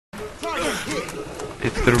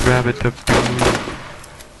It's the rabbit of doom.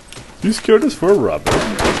 You scared us for a rabbit.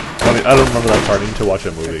 I mean, I don't remember that part. I need to watch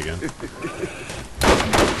that movie again.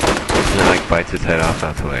 And it like bites its head off.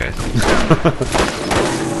 That's hilarious.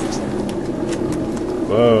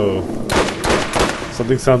 Whoa.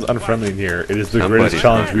 Something sounds unfriendly in here. It is the greatest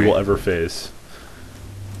challenge we will ever face.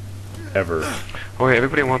 Ever. Oh wait,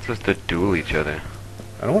 everybody wants us to duel each other.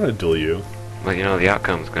 I don't want to duel you. But you know, the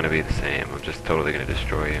outcome's gonna be the same. I'm just totally gonna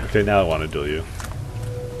destroy you. Okay, now I want to duel you.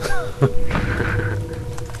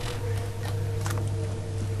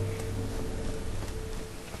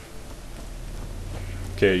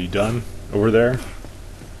 Okay, are you done? Over there?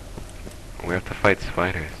 We have to fight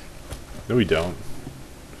spiders. No, we don't.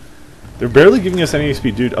 They're barely giving us any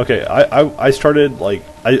XP, dude. Okay, I started, like,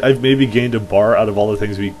 I've maybe gained a bar out of all the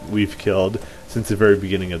things we've killed since the very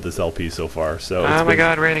beginning of this LP so far, so... Oh my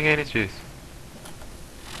god, raining anus juice.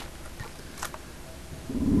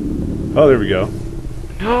 Oh, there we go.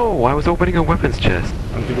 No, I was opening a weapons chest.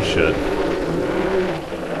 I don't give a shit.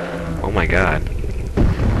 Oh my god.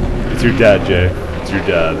 It's your dad, Jay. It's your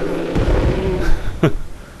dad.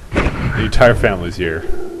 The entire family's here.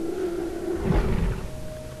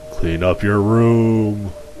 Clean up your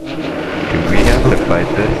room. Do we have to fight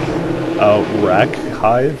this? Rack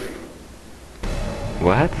hive?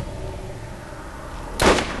 What?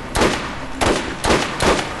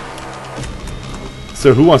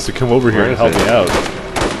 So who wants to come over here and help me out?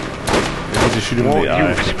 I need to shoot him in the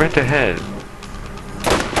eye. You sprint ahead.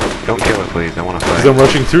 Don't kill it, please. I want to fight. Because I'm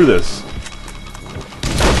rushing through this.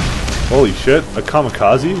 Holy shit! A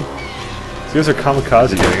kamikaze? These guys are kamikaze.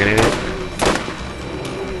 Is it doing anything?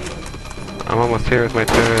 I'm almost here with my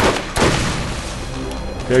turret.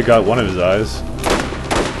 Okay, I got one of his eyes.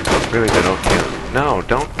 Really, they don't kill it. No,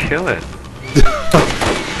 don't kill it.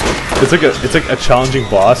 It's like a challenging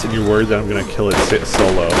boss, and you're worried that I'm gonna kill it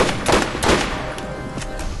solo.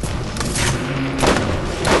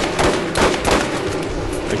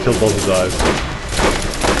 I killed both his eyes.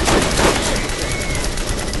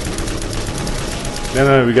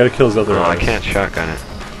 No, we gotta kill his other eyes. I can't shotgun it.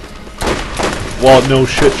 Well, no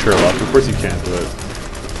shit, Sherlock. Of course you can't do it.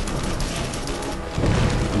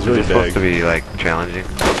 He's really big. It's supposed to be, like, challenging.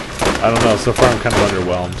 I don't know. So far, I'm kind of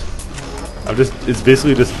underwhelmed. It's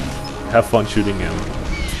basically just have fun shooting him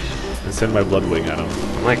and send my blood wing at him.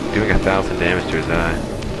 I'm, like, doing 1,000 damage to his eye.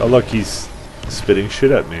 Oh, look, he's spitting shit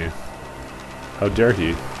at me. How dare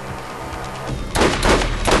he?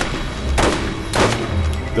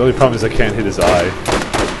 The only problem is I can't hit his eye.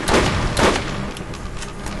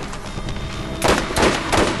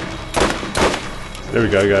 There we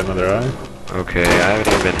go, I got another eye. Okay, I haven't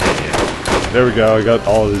even been hit yet. There we go, I got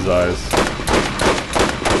all of his eyes.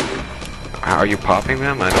 Are you popping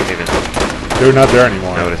them? I don't even They're not there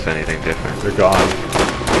anymore. notice anything different. They're gone.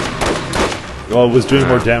 Well, it was doing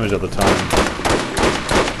more damage at the time.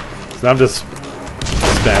 So now I'm just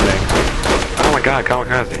spamming. Oh my god,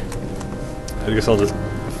 kamikaze. I guess I'll just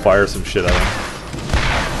fire some shit at him.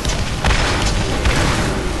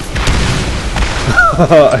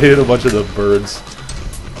 I hit a bunch of the birds.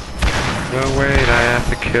 No, wait, I have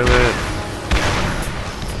to kill it.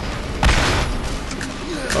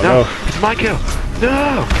 Oh, no, no. it's my kill.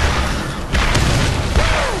 No!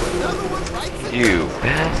 You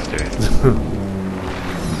bastard.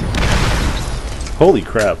 Holy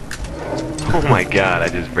crap. Oh my god, I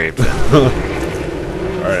just raped him.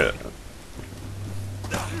 Alright.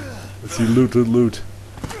 Let's see, loot.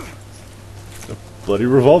 A bloody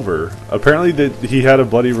revolver. Apparently he had a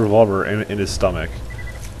bloody revolver in his stomach.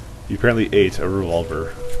 He apparently ate a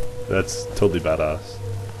revolver. That's totally badass.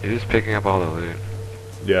 You're just picking up all the loot.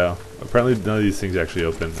 Yeah. Apparently none of these things actually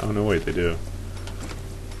open. Oh no, wait, they do.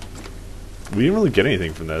 We didn't really get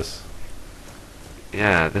anything from this.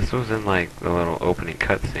 Yeah, this was in like the little opening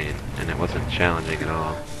cutscene, and it wasn't challenging at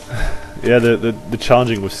all. Yeah, the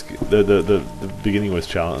challenging was the beginning was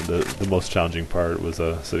the most challenging part was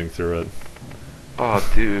sitting through it.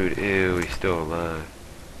 Oh, dude, ew, he's still alive.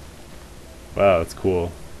 Wow, that's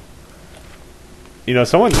cool. You know,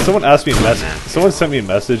 someone asked me someone sent me a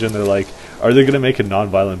message and they're like, "Are they gonna make a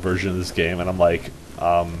non-violent version of this game?" And I'm like,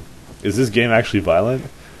 "Is this game actually violent?"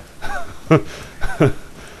 I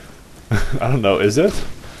don't know. Is it?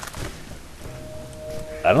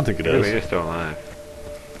 I don't think it is. You're still alive.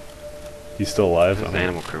 He's still alive. This is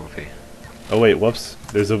animal cruelty. Oh wait, whoops.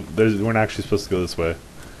 We're not actually supposed to go this way.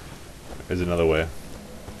 There's another way.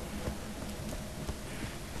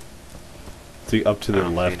 See, up to the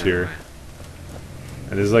left here.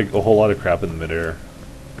 And there's like a whole lot of crap in the midair.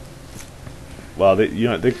 Wow, they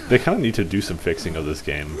kind of need to do some fixing of this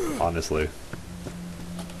game, honestly.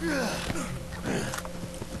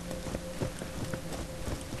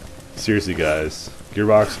 Seriously, guys.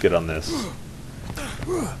 Gearbox, get on this.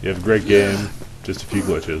 You have a great game, just a few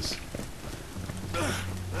glitches.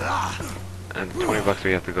 And $20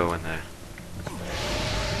 we have to go in there.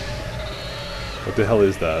 What the hell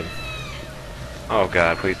is that? Oh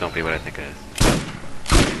god, please don't be what I think it is.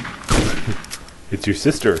 It's your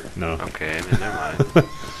sister. No. Okay, then never mind.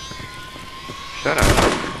 Shut up.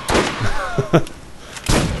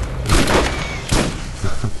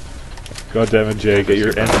 God damn it, Jay, get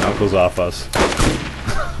your aunts and uncles off us.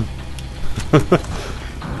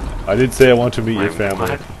 I did say I want to meet your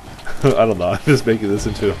family. I don't know, I'm just making this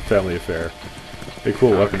into a family affair. Hey,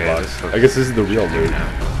 cool weapon box. I guess this is the real loot.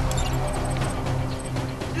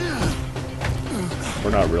 Or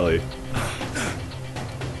not really.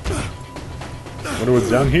 Wonder what's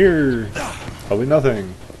down here? Probably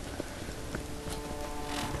nothing.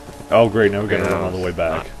 Oh great, now we gotta run all the way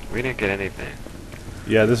back. We didn't get anything.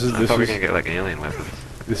 Yeah, this is I thought we were gonna get like alien weapons.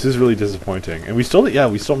 This is really disappointing. And we still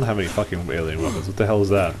don't have any fucking alien weapons. What the hell is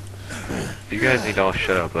that? You guys need to all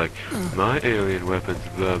shut up, like, my alien weapons,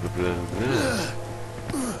 blah blah blah blah.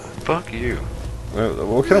 Fuck you.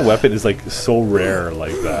 What kind of weapon is like so rare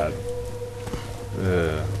like that?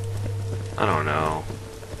 I don't know.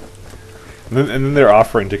 And then they're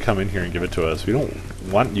offering to come in here and give it to us. We don't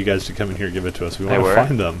want you guys to come in here and give it to us. We want to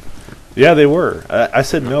find them. Yeah, they were. I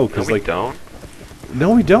said no because we like don't.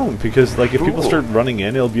 No, we don't because like if people start running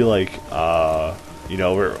in, it'll be like you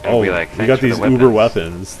know, we got these uber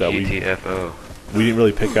weapons that we didn't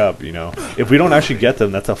really pick up. You know, if we don't actually get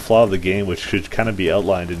them, that's a flaw of the game, which should kind of be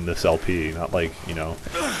outlined in this LP, not like No.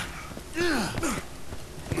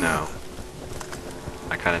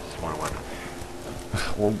 I kind of just want a weapon.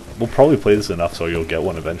 We'll probably play this enough so you'll get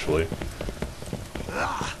one eventually.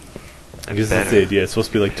 Because that's the idea. It's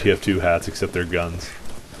supposed to be like TF2 hats, except they're guns.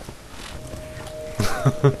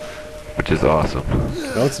 Which is awesome.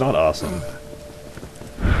 No, it's not awesome.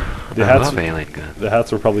 I love alien guns. The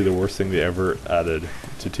hats were probably the worst thing they ever added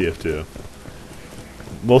to TF2.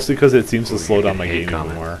 Mostly because it seems to slow down my game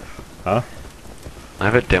even more. Huh? I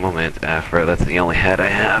have a Demoman's Afro. That's the only hat I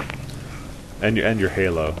have. And your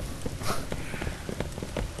Halo.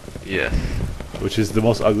 Yes. Which is the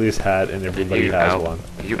most ugliest hat, and everybody has one.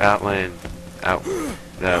 You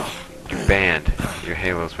you banned your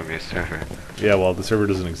Halos from your server. Yeah, well, the server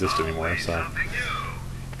doesn't exist anymore, so.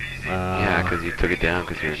 Yeah, because you took it down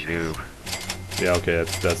because you're a noob. Yeah, okay,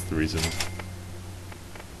 that's the reason.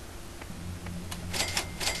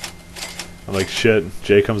 I'm like, shit,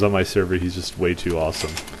 Jay comes on my server, he's just way too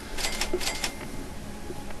awesome.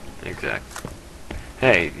 Exactly.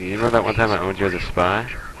 Hey, you know that one time I owned you as a spy?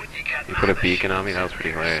 You put a beacon on me? That was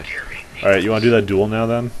pretty hilarious. Alright, you want to do that duel now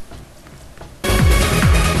then?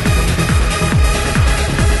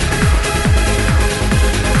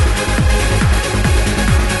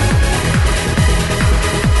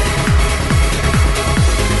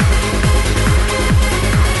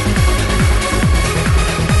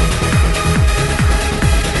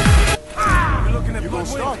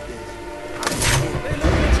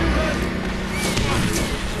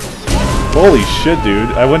 Holy shit, dude.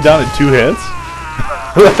 I went down in 2 hits?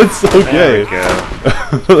 That's so gay.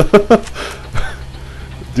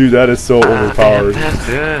 Dude, that is so overpowered.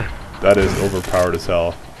 That is overpowered as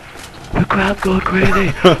hell. The crowd's going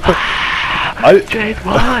crazy. James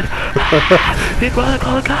won. He's gonna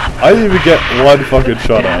call the cops. I didn't even get one fucking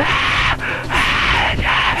shot off.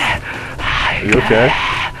 Are you okay?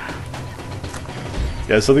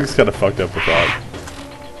 Yeah, something's kind of fucked up with that.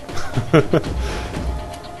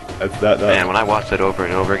 Man, when I watch that over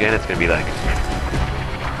and over again, it's gonna be like...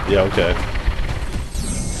 Yeah, okay.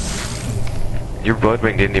 Your blood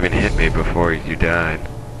ring didn't even hit me before you died.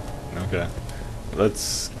 Okay.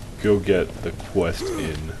 Let's go get the quest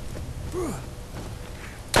in.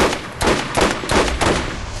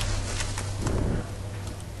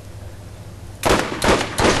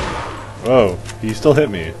 Whoa, he still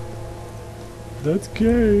hit me. That's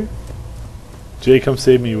gay. Jay, come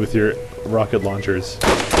save me with your rocket launchers.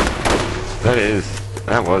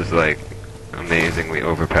 That was like amazingly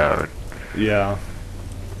overpowered. Yeah.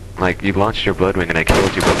 Like you launched your blood wing and I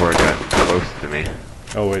killed you before it got close to me.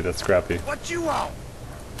 Oh wait, that's scrappy. What you want?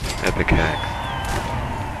 Epic hacks.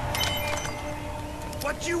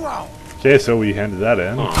 What you want? Okay, so we handed that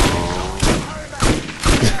in.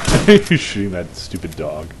 You're shooting that stupid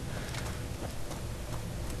dog.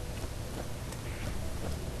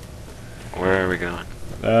 Where are we going?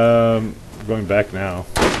 We're going back now.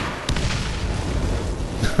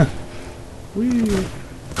 Whee!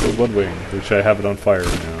 The blood wing, which I have it on fire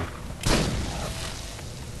right now.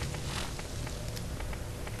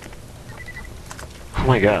 Oh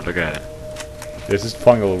my god, look at it. It's just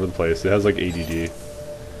flying all over the place. It has like ADD.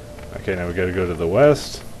 Okay, now we gotta go to the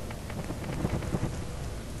west.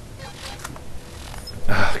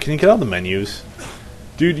 Can you get out the menus?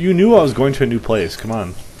 Dude, you knew I was going to a new place. Come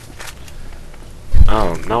on.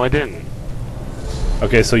 Oh, no I didn't.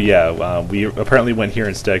 Okay, so yeah, we apparently went here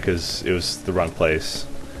instead because it was the wrong place.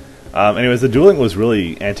 Anyways, the dueling was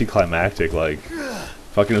really anticlimactic. Like,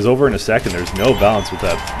 fucking, it was over in a second. There's no balance with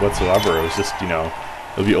that whatsoever. It was just, you know,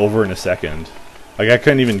 it'll be over in a second. Like, I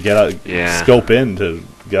couldn't even get out, scope in to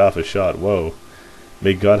get off a shot. Whoa.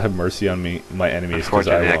 May God have mercy on me, my enemies.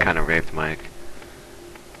 Unfortunately, I kind of raped Mike.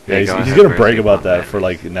 Yeah, he's gonna brag about that for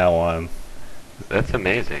like now on. That's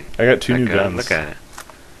amazing. I got two new guns. Look at it.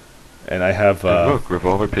 And I have look,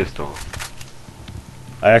 revolver pistol.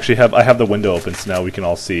 I have the window open, so now we can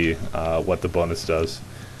all see what the bonus does.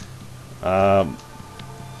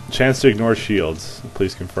 Chance to ignore shields.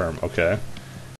 Please confirm. Okay.